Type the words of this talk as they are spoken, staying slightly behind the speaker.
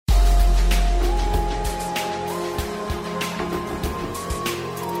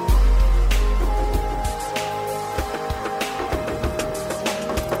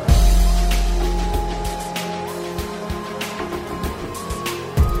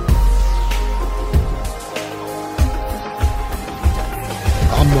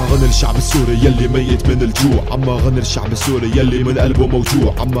غني الشعب السوري يلي ميت من الجوع، عما غني الشعب السوري يلي من قلبه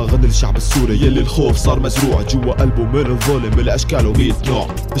موجوع، عما غني الشعب السوري يلي الخوف صار مزروع جوا قلبه من الظلم الاشكال ومية نوع.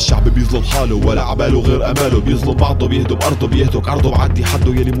 الشعب بيظلم حاله ولا عباله غير اماله، بيظلم بعضه بيهدم ارضه بيهتك عرضه بعدي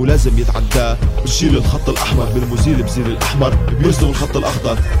حده يلي مو لازم يتعداه. بنشيل الخط الاحمر بالمزيل بزيل الاحمر، بيرسم الخط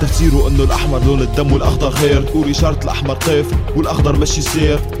الاخضر تفسيره انه الاحمر لون الدم والاخضر خير، تقول اشاره الاحمر قيف والاخضر مشي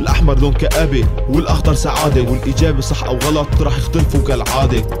سير. الاحمر لون كآبة والاخضر سعاده، والاجابه صح او غلط رح يختلفوا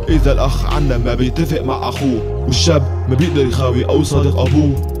كالعاده. اذا الاخ عنا ما بيتفق مع اخوه، والشاب ما بيقدر يخاوي او صادق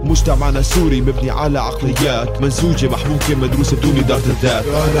ابوه. مجتمعنا السوري مبني على عقليات منسوجه محبوكه مدروسه بدون اداره الذات.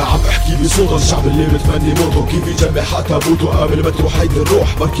 انا عم احكي بصوت الشعب اللي متمني موته، كيف يجمع حتى بوته قبل ما تروح هيدي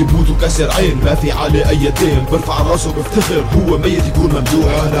الروح. بركي بموته كسر عين ما في عليه اي دين، برفع راسه بفتخر هو ميت يكون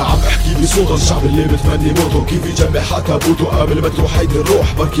ممدوح. انا عم احكي بصوت الشعب اللي متمني موته، كيف يجمع حتى بوته قبل ما تروح هيدي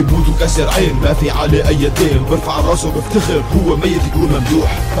الروح. بركي بموته كسر عين ما في عليه اي دين، برفع راسه بفتخر هو ميت يكون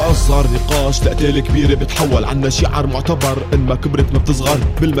ممدوح. فصار نقاش تقتيل كبيره بتحول عنا شعار معتبر ان ما كبرت ما بتصغر.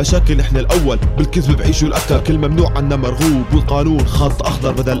 بالمشاكل احنا الاول بالكذب بعيشوا الاكثر، كل ممنوع عنا مرغوب والقانون خط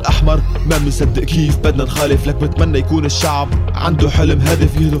اخضر بدل احمر. ما بنصدق كيف بدنا نخالف، لك بتمنى يكون الشعب عنده حلم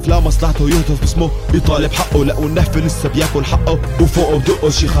هدف يهدف لا مصلحته يهتف باسمه يطالب حقه. لا والنحف لسه بياكل حقه وفوقه بدقه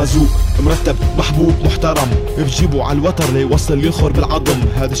شي خازوق مرتب محبوب محترم، بجيبه على الوتر ليوصل ينخر بالعظم.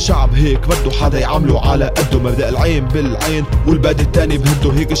 هذا الشعب هيك بده حدا يعامله على قده، مبدأ العين بالعين والباد التاني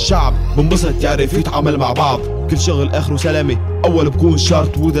بهده. هيك الشعب بنبسط يعرف يتعامل مع بعض، كل شغل اخره سلامه اول بكون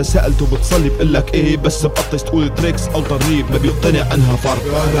شرط، واذا سألته بتصلي بقلك ايه بس بقطش تقول تريكس او ترنيب ما بيقتنع انها فرق.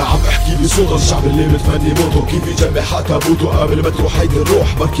 انا عم احكي بصوت الشعب اللي متمني موته، كيف يجمع حتى بوته قبل ما تروح هيدي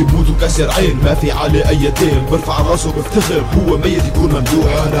الروح. بركي بموته كسر عين ما في عليه اي دين، برفع راسه بفتخر هو ميت يكون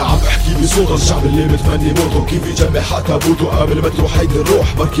ممدوح. انا عم احكي بصوت الشعب اللي متمني موته، كيف يجمع حتى بوته قبل ما تروح هيدي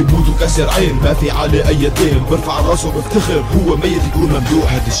الروح. بركي بموته كسر عين ما في عليه اي دين، برفع راسه بفتخر هو ميت يكون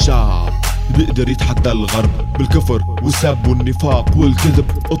ممدوح. هذا الشعب بيقدر يتحدى الغرب بالكفر والسب والنفاق والكذب.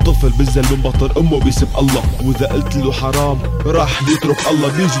 الطفل بنزل من بطن امه بيسب الله، واذا قلت له حرام راح يترك الله.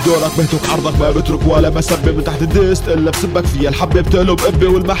 بيجي دورك بهتك عرضك ما بترك ولا مسبه، من تحت الدست الا بسبك فيها الحبه. بتقلب قبه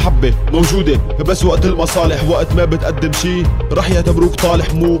والمحبه موجوده بس وقت المصالح، وقت ما بتقدم شي راح يعتبروك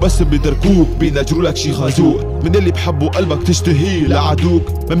طالح. مو بس بيتركوك بينجروا لك شي خازوق، من اللي بحبه قلبك تشتهيه لعدوك.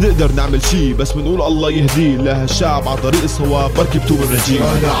 ما بنقدر نعمل شي بس بنقول الله يهديه، لهالشعب على طريق الصواب بركي بتوب الرجيم.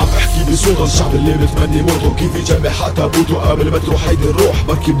 انا عم احكي بصوت الشعب اللي متمني موته، كيف يجمع حتى بوته قبل ما تروح هيدي الروح.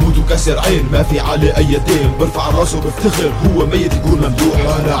 بركي بموته كسر عين ما في عليه اي دين، برفع راسه بفتخر هو ميت يكون ممدوح.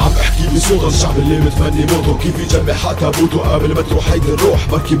 انا عم احكي بصوت الشعب اللي متمني موته، كيف يجمع حتى بوته قبل ما تروح هيدي الروح.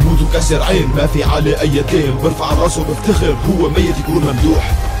 بركي بموته كسر عين ما في عليه اي دين، برفع راسه بفتخر هو ميت يكون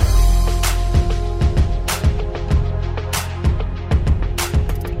ممدوح.